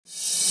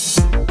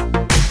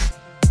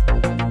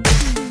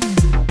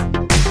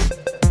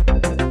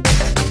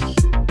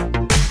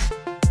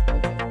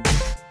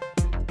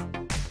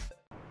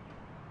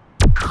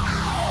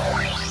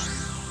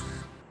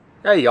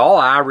Hey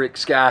y'all, iRick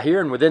Sky here,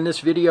 and within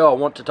this video I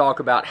want to talk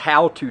about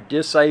how to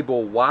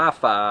disable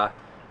Wi-Fi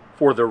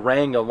for the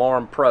Ring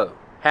Alarm Pro.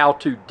 How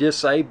to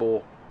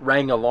disable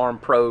Ring Alarm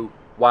Pro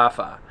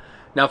Wi-Fi.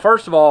 Now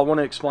first of all, I want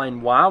to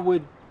explain why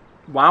would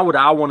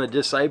I want to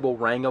disable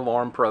Ring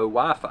Alarm Pro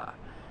Wi-Fi.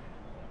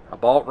 I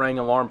bought Ring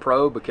Alarm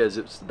Pro because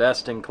it's the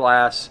best in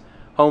class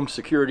home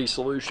security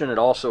solution. It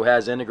also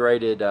has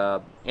integrated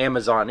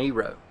Amazon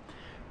Eero.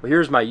 Well,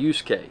 here's my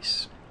use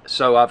case.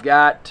 So I've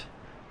got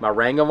my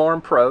Ring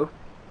Alarm Pro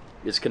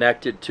is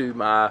connected to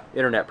my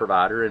internet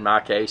provider. In my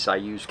case, I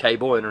use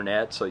cable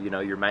internet, so you know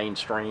your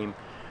mainstream,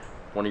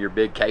 one of your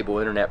big cable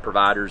internet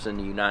providers in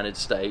the United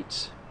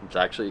States. It's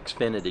actually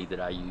Xfinity that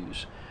I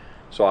use.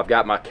 So I've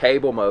got my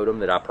cable modem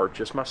that I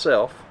purchased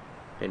myself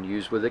and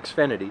use with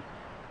Xfinity,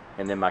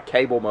 and then my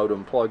cable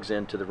modem plugs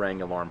into the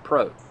Ring Alarm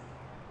Pro.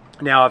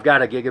 Now I've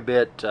got a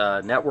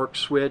gigabit network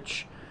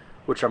switch,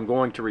 which I'm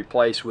going to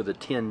replace with a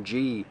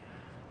 10G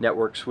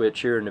network switch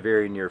here in the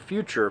very near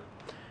future.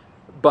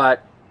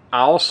 But I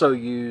also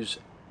use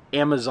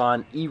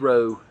Amazon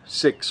Eero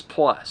 6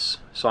 Plus.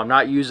 So I'm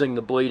not using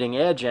the bleeding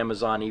edge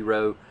Amazon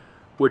Eero,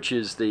 which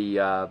is the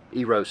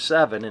Eero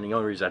 7, and the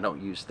only reason I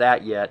don't use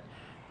that yet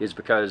is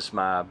because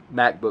my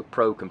MacBook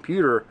Pro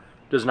computer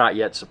does not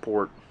yet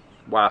support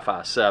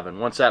Wi-Fi 7.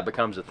 Once that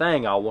becomes a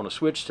thing, I'll want to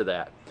switch to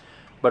that.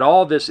 But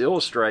all this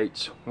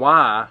illustrates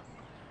why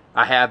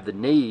I have the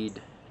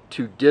need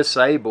to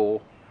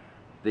disable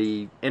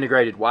the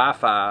integrated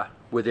Wi-Fi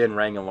within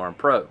Ring Alarm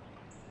Pro.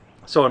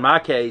 So in my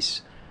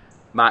case,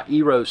 my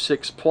Eero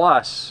 6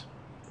 Plus,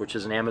 which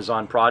is an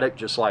Amazon product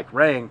just like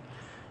Ring,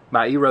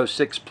 my Eero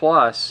 6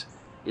 Plus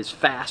is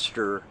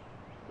faster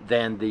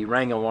than the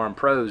Ring Alarm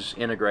Pro's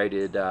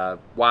integrated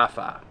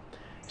Wi-Fi.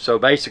 So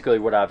basically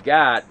what I've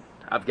got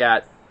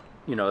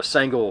you know, a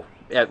single,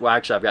 well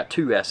actually I've got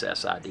two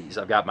SSIDs.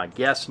 I've got my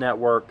guest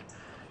network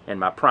and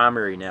my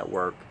primary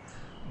network,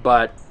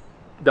 but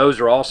those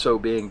are also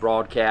being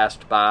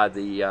broadcast by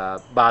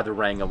the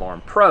Ring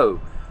Alarm Pro,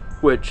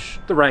 which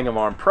the Ring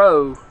Alarm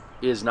Pro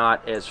is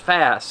not as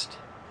fast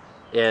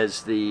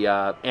as the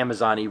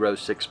Amazon Eero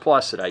 6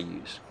 Plus that I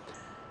use.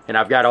 And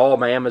I've got all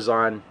my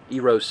Amazon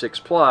Eero 6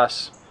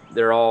 Plus,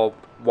 they're all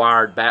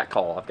wired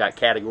backhaul. I've got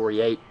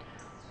Category 8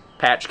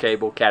 patch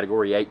cable,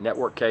 Category 8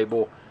 network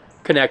cable,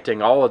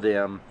 connecting all of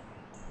them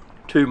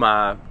to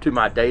my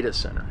data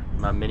center,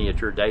 my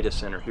miniature data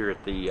center here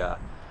at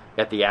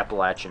the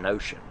Appalachian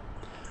Ocean.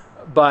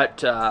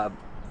 But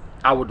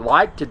I would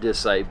like to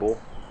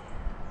disable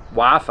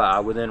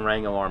Wi-Fi within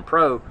Ring Alarm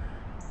Pro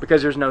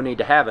because there's no need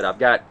to have it. I've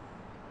got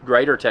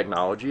greater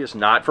technology. It's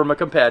not from a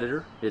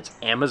competitor. It's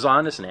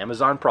Amazon. It's an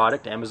Amazon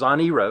product, Amazon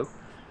Eero,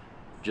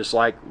 just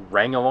like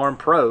Ring Alarm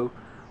Pro,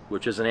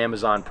 which is an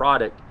Amazon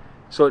product.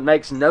 So it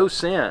makes no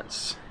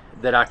sense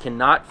that I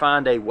cannot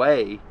find a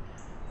way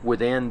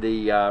within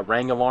the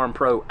Ring Alarm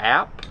Pro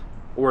app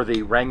or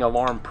the Ring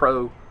Alarm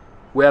Pro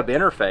web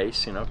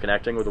interface, you know,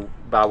 connecting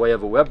by way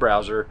of a web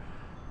browser,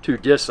 to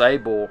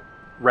disable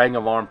Ring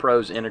Alarm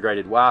Pro's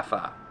integrated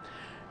Wi-Fi.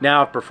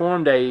 Now I've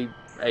performed a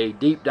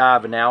deep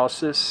dive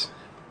analysis,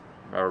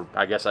 or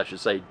I guess I should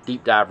say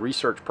deep dive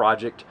research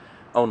project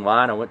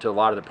online. I went to a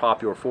lot of the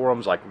popular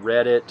forums like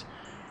Reddit,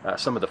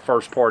 some of the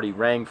first party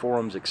Ring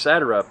forums,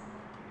 etc.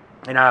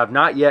 And I have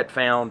not yet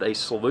found a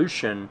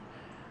solution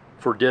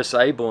for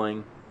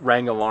disabling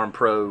Ring Alarm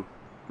Pro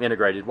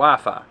integrated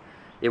Wi-Fi.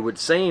 It would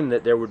seem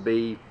that there would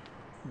be,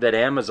 that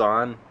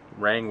Amazon,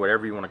 Ring,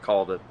 whatever you want to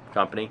call the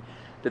company,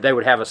 that they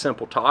would have a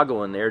simple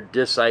toggle in there,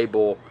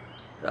 disable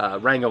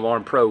Ring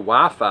Alarm Pro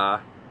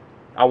Wi-Fi.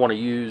 I want to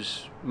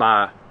use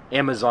my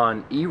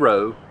Amazon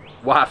Eero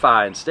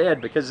Wi-Fi instead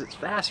because it's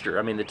faster.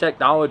 I mean, the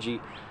technology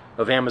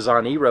of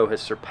Amazon Eero has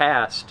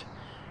surpassed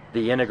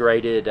the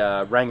integrated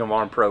Ring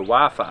Alarm Pro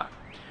Wi-Fi.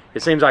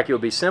 It seems like it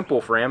would be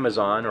simple for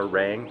Amazon or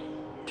Ring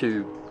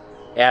to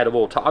add a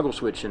little toggle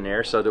switch in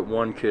there so that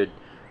one could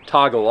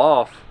toggle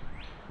off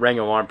Ring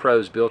Alarm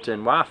Pro's built-in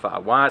Wi-Fi.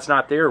 Why it's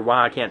not there,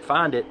 why I can't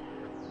find it,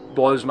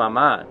 blows my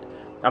mind.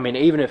 I mean,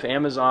 even if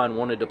Amazon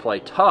wanted to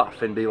play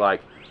tough and be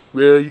like,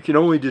 well, you can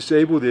only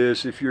disable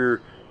this if you're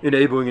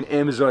enabling an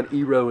Amazon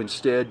Eero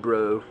instead,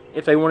 bro.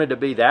 If they wanted to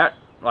be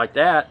like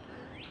that,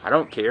 I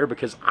don't care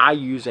because I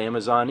use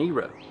Amazon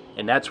Eero.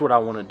 And that's what I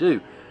want to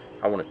do.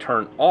 I want to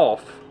turn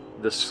off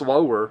the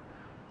slower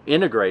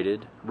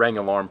integrated Ring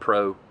Alarm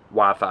Pro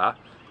Wi-Fi,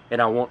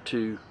 and I want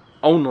to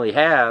only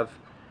have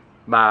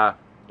my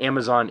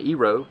Amazon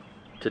Eero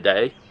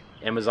today,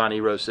 Amazon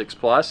Eero 6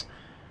 Plus,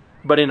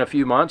 but in a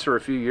few months or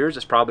a few years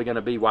it's probably going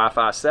to be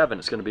Wi-Fi 7.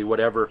 It's going to be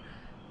whatever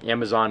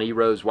Amazon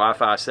Eero's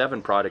Wi-Fi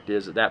 7 product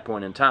is at that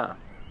point in time.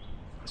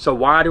 So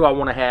why do I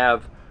want to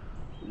have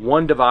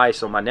one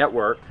device on my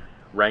network,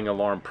 Ring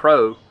Alarm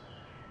Pro,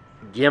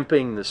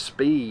 gimping the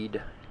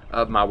speed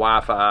of my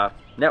Wi-Fi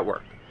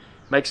network?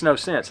 Makes no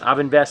sense. I've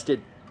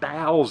invested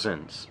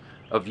thousands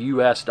of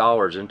US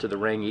dollars into the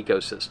Ring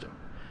ecosystem.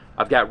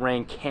 I've got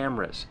Ring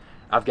cameras.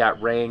 I've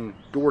got Ring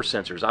door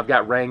sensors. I've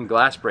got Ring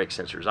glass break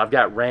sensors. I've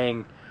got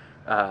Ring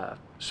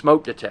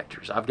smoke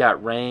detectors. I've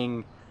got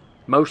Ring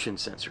motion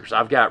sensors.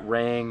 I've got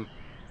Ring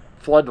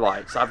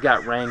floodlights. I've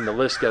got Ring, the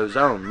list goes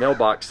on.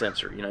 Mailbox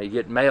sensor. You know, you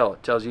get mail,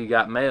 it tells you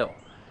got mail.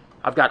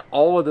 I've got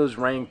all of those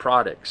Ring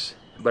products,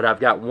 but I've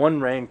got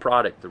one Ring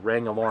product, the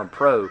Ring Alarm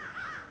Pro,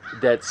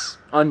 that's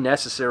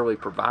unnecessarily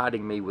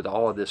providing me with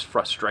all of this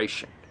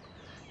frustration.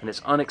 And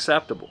it's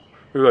unacceptable.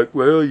 They're like,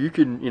 well, you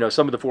can, you know,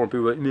 some of the forum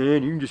people are like,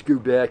 man, you can just go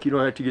back. You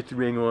don't have to get the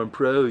Ring Alarm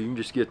Pro. You can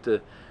just get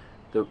the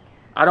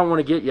I don't want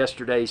to get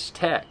yesterday's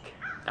tech.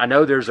 I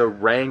know there's a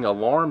Ring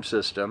alarm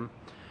system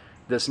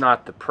that's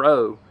not the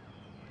Pro,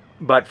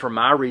 but for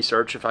my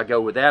research, if I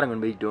go with that, I'm going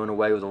to be doing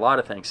away with a lot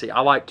of things. See,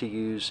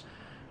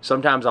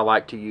 sometimes I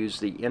like to use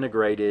the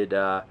integrated,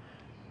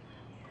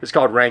 it's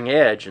called Ring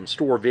Edge, and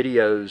store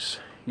videos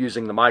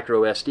using the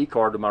micro SD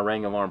card of my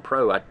Ring Alarm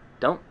Pro. I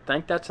don't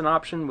think that's an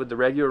option with the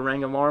regular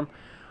Ring Alarm.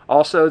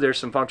 Also, there's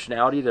some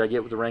functionality that I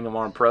get with the Ring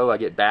Alarm Pro. I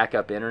get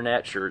backup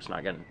internet. Sure, it's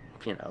not going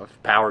to, you know,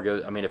 if power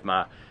goes, I mean, if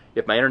my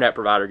internet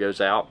provider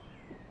goes out,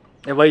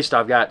 at least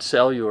I've got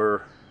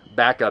cellular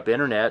backup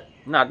internet.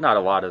 Not a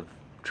lot of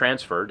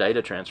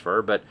data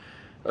transfer, but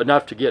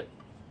enough to get,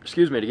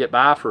 to get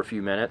by for a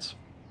few minutes.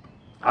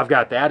 I've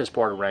got that as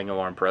part of Ring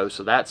Alarm Pro,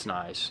 so that's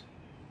nice.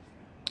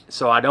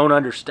 So I don't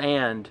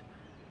understand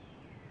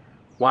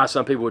why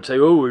some people would say,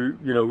 oh,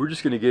 you know, we're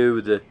just going to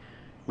go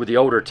with the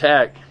older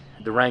tech,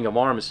 the Ring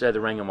Alarm instead of the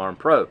Ring Alarm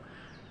Pro.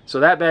 So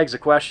that begs the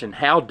question,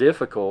 how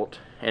difficult,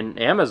 and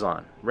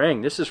Amazon,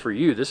 Ring, this is for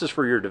you, this is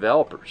for your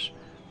developers.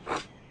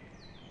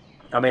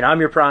 I mean, I'm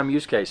your prime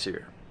use case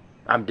here.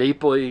 I'm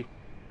deeply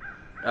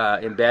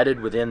embedded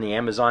within the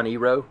Amazon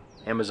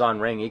Amazon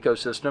Ring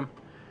ecosystem.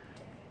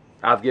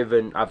 I've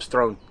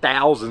thrown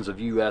thousands of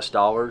US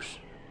dollars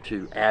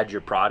to add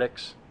your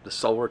products, the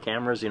solar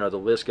cameras, you know, the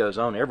list goes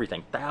on,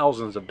 everything,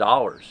 thousands of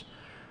dollars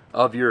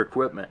of your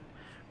equipment.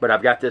 But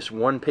I've got this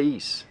one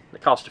piece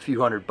that cost a few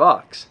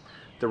 $100,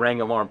 the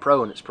Ring Alarm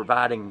Pro, and it's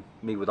providing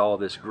me with all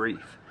this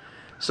grief.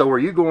 So are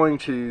you going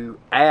to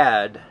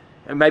add,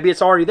 and maybe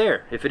it's already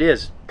there. If it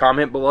is,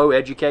 comment below,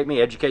 educate me,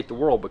 educate the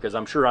world, because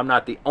I'm sure I'm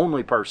not the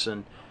only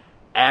person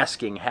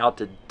asking how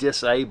to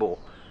disable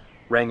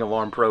Ring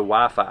Alarm Pro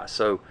Wi-Fi.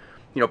 So,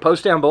 you know,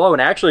 post down below,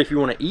 and actually if you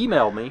want to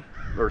email me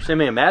or send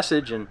me a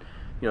message and,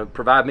 you know,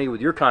 provide me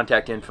with your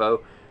contact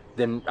info,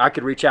 then I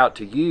could reach out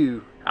to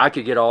you. I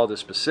could get all the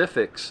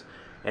specifics,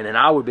 and then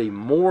I would be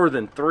more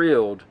than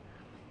thrilled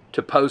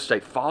to post a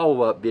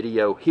follow-up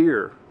video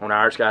here on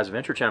Irish Guy's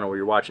Adventure channel where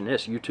you're watching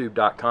this,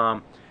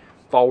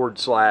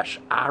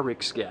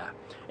 youtube.com/IrixGuy,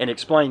 and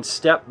explain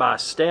step by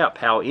step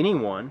how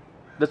anyone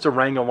that's a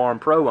Ring Alarm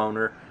Pro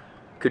owner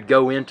could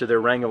go into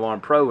their Ring Alarm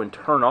Pro and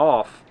turn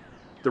off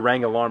the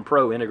Ring Alarm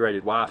Pro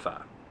integrated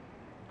Wi-Fi.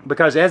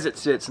 Because as it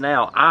sits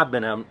now, I've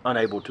been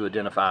unable to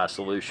identify a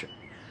solution.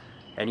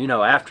 And you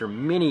know, after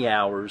many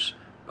hours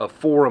of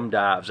forum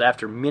dives,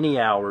 after many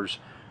hours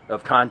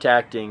of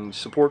contacting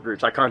support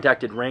groups, I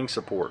contacted Ring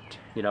support,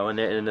 you know, and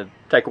the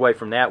takeaway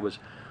from that was,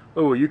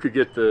 oh, well, you could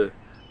get the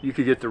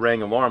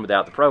Ring Alarm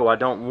without the Pro. I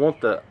don't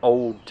want the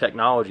old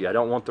technology. I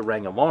don't want the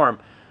Ring Alarm.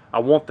 I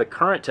want the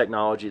current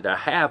technology that I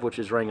have, which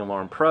is Ring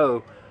Alarm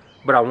Pro,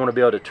 but I want to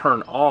be able to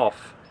turn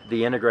off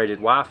the integrated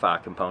Wi-Fi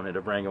component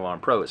of Ring Alarm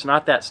Pro. It's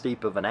not that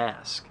steep of an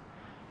ask.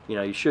 You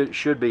know, you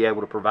should be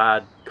able to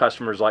provide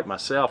customers like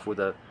myself with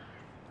a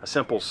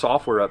simple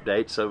software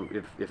update. So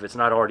if it's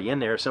not already in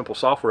there, a simple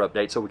software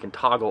update so we can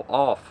toggle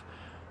off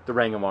the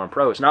Ring Alarm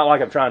Pro. It's not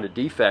like I'm trying to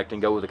defect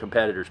and go with a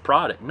competitor's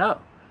product. No.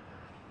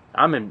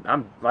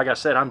 I'm like I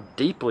said, I'm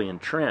deeply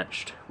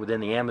entrenched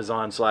within the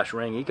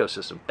Amazon/Ring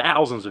ecosystem.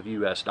 Thousands of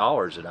US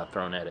dollars that I've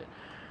thrown at it.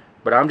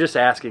 But I'm just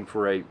asking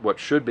for what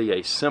should be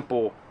a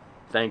simple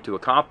thing to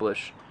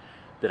accomplish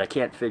that I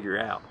can't figure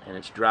out, and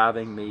it's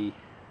driving me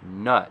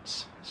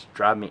nuts. It's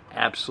driving me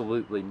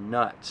absolutely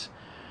nuts.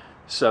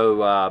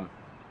 So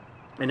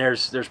and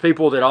there's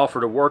people that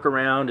offer to work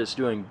around. It's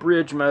doing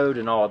bridge mode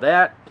and all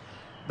that.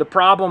 The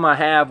problem I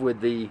have with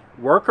the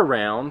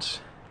workarounds,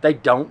 they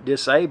don't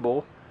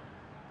disable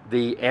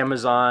the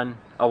Amazon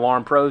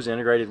Alarm Pro's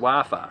integrated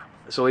Wi-Fi.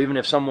 So even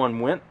if someone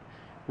went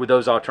with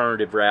those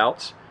alternative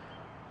routes,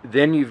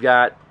 then you've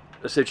got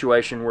a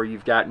situation where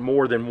you've got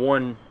more than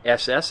one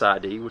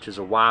SSID, which is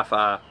a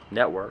Wi-Fi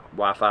network,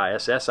 Wi-Fi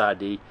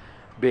SSID,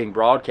 being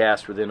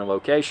broadcast within a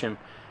location.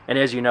 And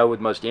as you know, with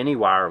most any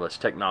wireless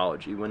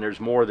technology, when there's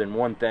more than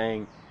one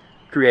thing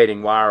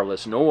creating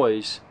wireless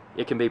noise,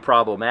 it can be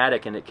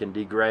problematic, and it can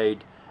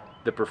degrade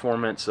the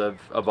performance of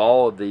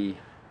all of the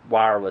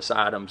wireless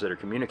items that are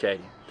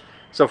communicating.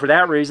 So for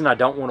that reason, I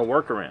don't want to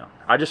work around.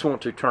 I just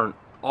want to turn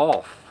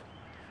off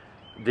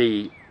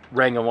the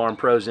Ring Alarm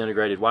Pro's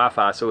integrated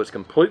Wi-Fi so it's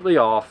completely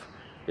off.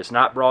 It's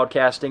not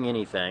broadcasting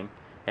anything.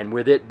 And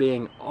with it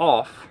being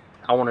off,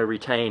 I want to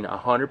retain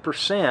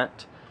 100%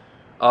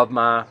 of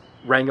my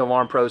Ring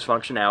Alarm Pro's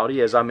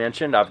functionality. As I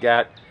mentioned, I've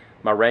got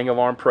my Ring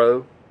Alarm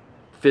Pro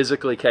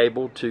physically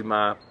cabled to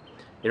my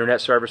internet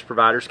service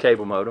provider's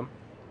cable modem.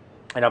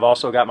 And I've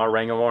also got my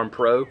Ring Alarm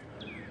Pro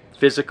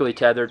physically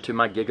tethered to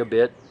my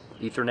gigabit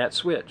Ethernet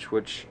switch,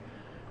 which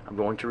I'm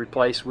going to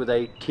replace with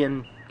a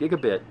 10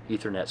 gigabit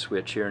Ethernet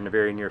switch here in the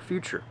very near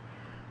future.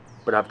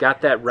 But I've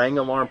got that Ring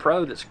Alarm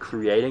Pro that's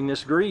creating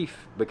this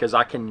grief because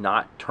I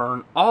cannot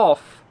turn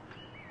off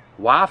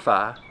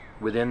Wi-Fi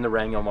within the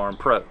Ring Alarm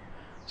Pro.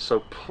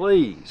 So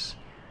please,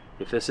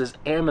 if this is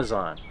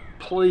Amazon,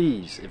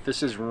 please, if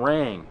this is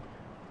Ring,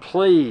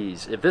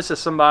 please, if this is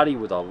somebody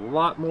with a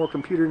lot more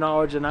computer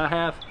knowledge than I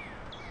have,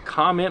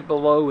 comment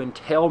below and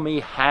tell me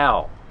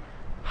how.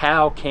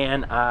 How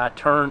can I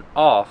turn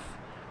off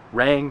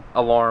Ring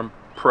Alarm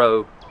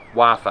Pro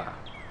Wi-Fi?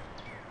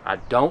 I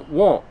don't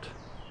want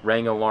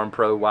Ring Alarm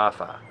Pro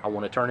Wi-Fi. I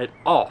want to turn it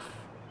off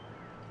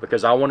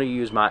because I want to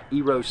use my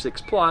Eero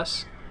 6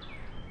 Plus,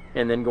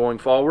 and then going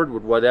forward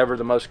with whatever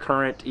the most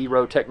current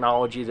Eero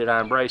technology that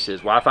I embrace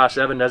is. Wi-Fi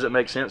 7 doesn't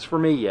make sense for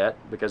me yet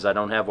because I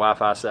don't have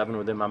Wi-Fi 7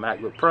 within my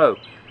MacBook Pro.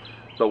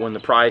 But when the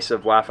price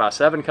of Wi-Fi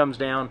 7 comes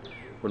down,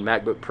 when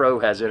MacBook Pro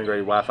has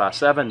integrated Wi-Fi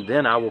 7,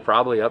 then I will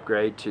probably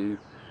upgrade to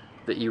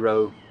the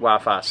Eero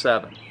Wi-Fi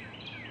 7.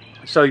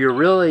 So you're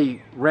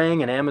really,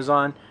 Ring and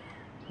Amazon,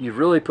 you've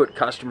really put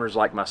customers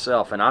like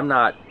myself, and I'm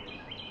not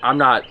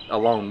a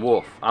lone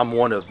wolf. I'm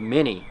one of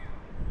many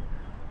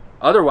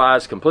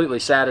otherwise completely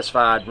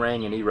satisfied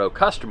Ring and Eero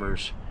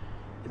customers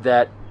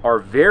that are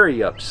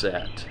very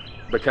upset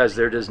because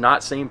there does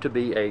not seem to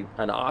be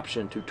an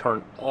option to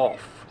turn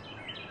off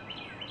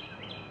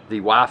the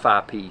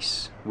Wi-Fi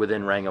piece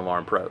within Ring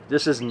Alarm Pro.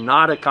 This is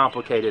not a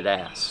complicated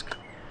ask.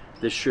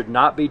 This should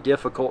not be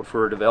difficult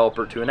for a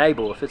developer to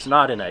enable if it's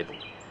not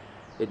enabled.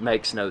 It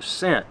makes no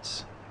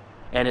sense.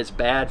 And it's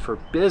bad for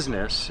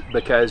business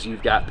because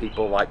you've got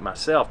people like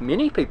myself,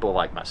 many people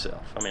like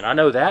myself. I mean, I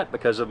know that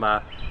because of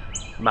my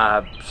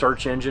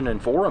search engine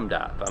and forum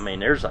dive. I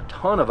mean, there's a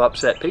ton of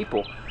upset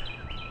people,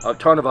 a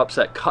ton of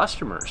upset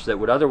customers that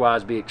would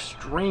otherwise be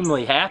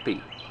extremely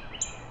happy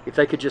if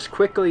they could just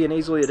quickly and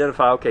easily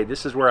identify, okay,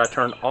 this is where I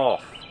turn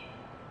off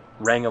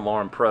Ring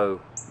Alarm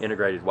Pro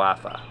integrated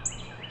Wi-Fi.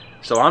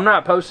 So I'm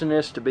not posting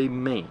this to be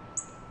mean.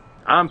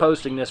 I'm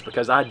posting this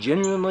because I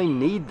genuinely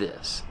need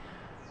this.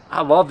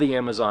 I love the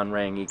Amazon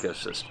Ring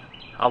ecosystem.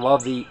 I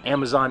love the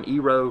Amazon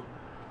Eero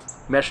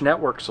mesh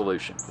network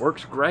solution.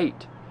 Works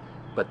great.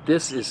 But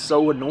this is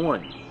so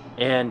annoying.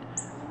 And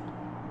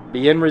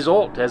the end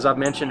result, as I've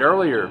mentioned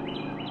earlier,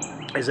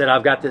 is that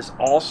I've got this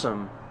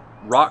awesome,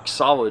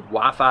 rock-solid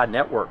Wi-Fi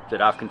network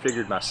that I've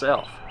configured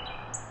myself.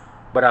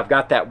 But I've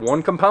got that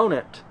one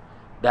component,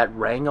 that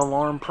Ring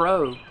Alarm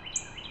Pro,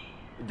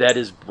 that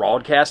is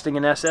broadcasting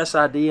an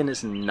SSID and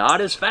is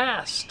not as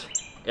fast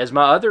as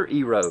my other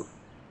Eero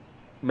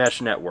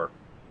mesh network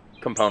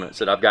components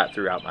that I've got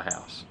throughout my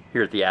house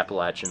here at the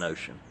Appalachian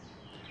Ocean.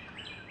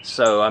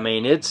 So I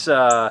mean, it's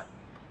got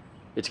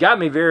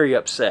me very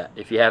upset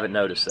if you haven't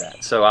noticed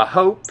that. So I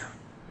hope,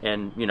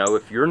 and you know,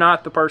 if you're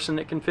not the person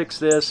that can fix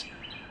this,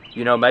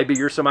 you know, maybe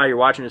you're somebody you're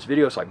watching this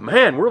video, it's like,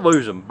 man, we're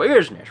losing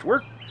business.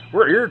 We're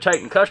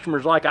irritating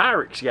customers like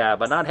Irix guy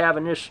by not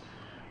having this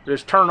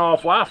turn off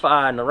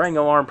Wi-Fi in the Ring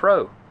Alarm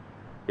Pro.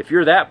 If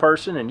you're that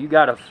person and you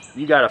got a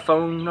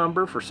phone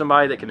number for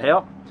somebody that can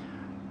help,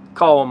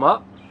 call them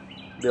up,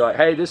 be like,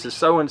 hey, this is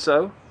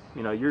so-and-so,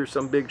 you know, you're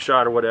some big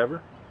shot or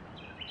whatever.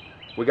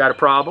 We got a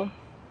problem.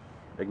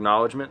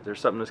 Acknowledgement, there's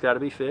something that's got to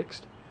be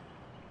fixed.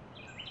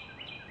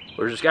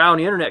 There's this guy on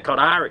the internet called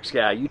Irix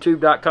Guy,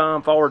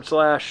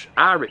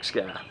 youtube.com/Irix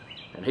Guy,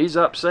 and he's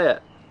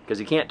upset because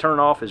he can't turn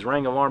off his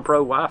Ring Alarm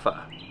Pro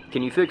Wi-Fi.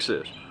 Can you fix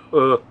this?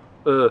 Let's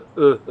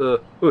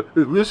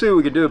see what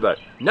we can do about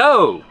it.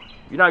 No!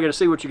 You're not going to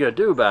see what you're going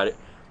to do about it.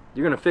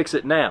 You're going to fix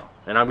it now,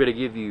 and I'm going to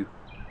give you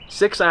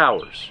 6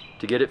 hours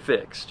to get it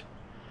fixed.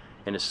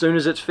 And as soon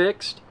as it's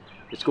fixed,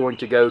 it's going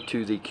to go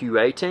to the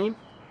QA team.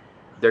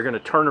 They're going to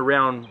turn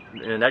around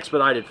in an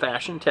expedited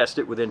fashion, test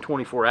it within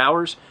 24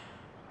 hours,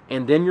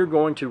 and then you're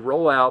going to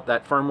roll out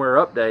that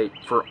firmware update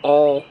for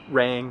all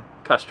Ring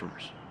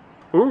customers.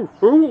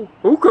 Oh,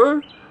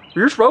 okay.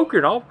 You're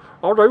smoking. I'll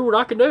do what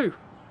I can do.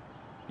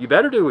 You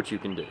better do what you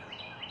can do.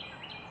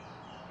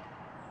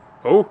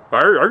 Oh,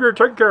 I'm going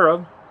to take care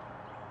of them.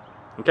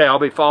 Okay, I'll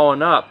be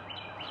following up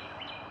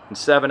in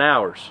 7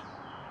 hours.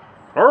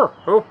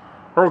 Oh,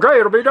 okay,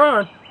 it'll be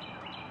done.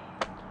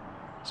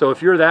 So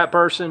if you're that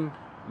person,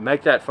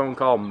 make that phone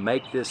call,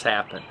 make this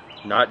happen.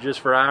 Not just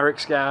for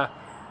Irix Guy,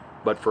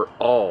 but for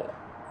all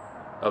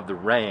of the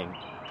Ring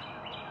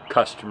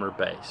customer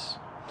base.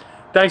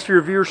 Thanks for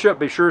your viewership.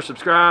 Be sure to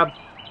subscribe.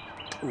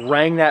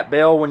 Ring that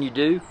bell when you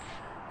do,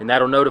 and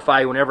that'll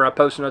notify you whenever I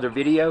post another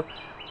video.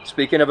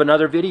 Speaking of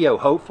another video,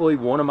 hopefully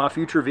one of my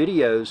future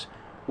videos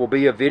will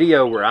be a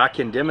video where I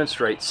can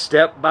demonstrate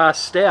step by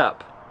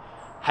step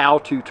how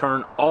to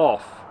turn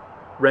off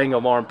Ring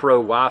Alarm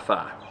Pro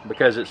Wi-Fi,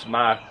 because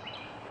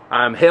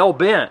I'm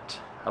hell-bent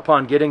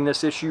upon getting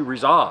this issue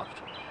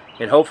resolved.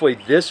 And hopefully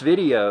this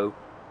video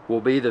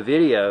will be the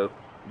video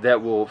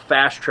that will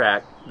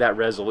fast-track that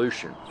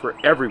resolution for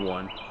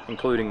everyone,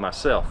 including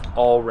myself,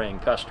 all Ring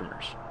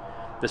customers.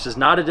 This is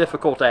not a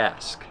difficult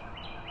ask.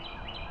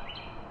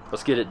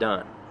 Let's get it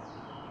done.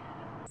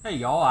 Hey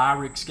y'all,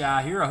 Irix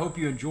Guy here. I hope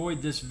you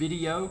enjoyed this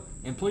video,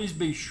 and please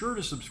be sure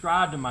to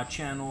subscribe to my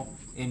channel,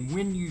 and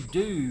when you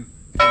do,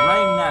 ring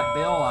that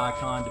bell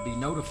icon to be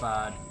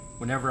notified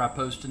whenever I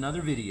post another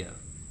video.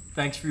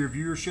 Thanks for your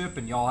viewership,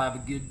 and y'all have a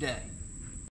good day.